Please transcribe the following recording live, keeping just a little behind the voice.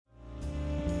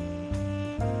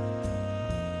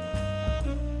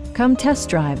Come test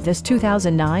drive this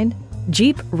 2009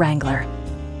 Jeep Wrangler.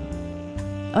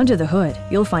 Under the hood,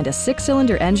 you'll find a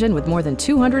 6-cylinder engine with more than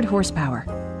 200 horsepower.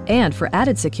 And for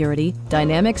added security,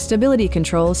 dynamic stability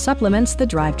control supplements the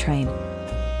drivetrain.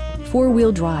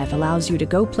 4-wheel drive allows you to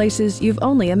go places you've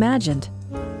only imagined.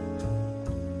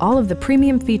 All of the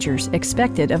premium features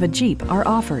expected of a Jeep are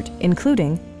offered,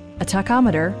 including a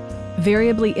tachometer,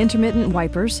 variably intermittent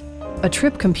wipers, a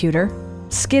trip computer,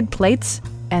 skid plates,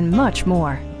 and much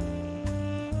more.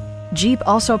 Jeep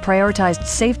also prioritized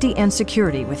safety and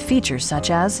security with features such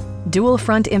as dual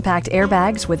front impact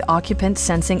airbags with occupant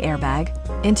sensing airbag,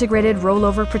 integrated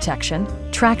rollover protection,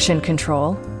 traction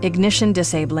control, ignition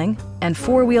disabling, and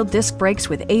 4-wheel disc brakes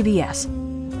with ABS.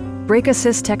 Brake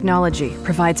Assist technology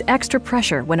provides extra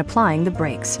pressure when applying the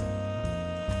brakes.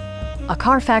 A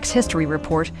Carfax history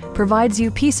report provides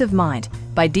you peace of mind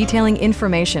by detailing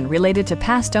information related to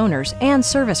past owners and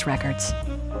service records.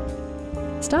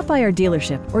 Stop by our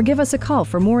dealership or give us a call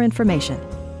for more information.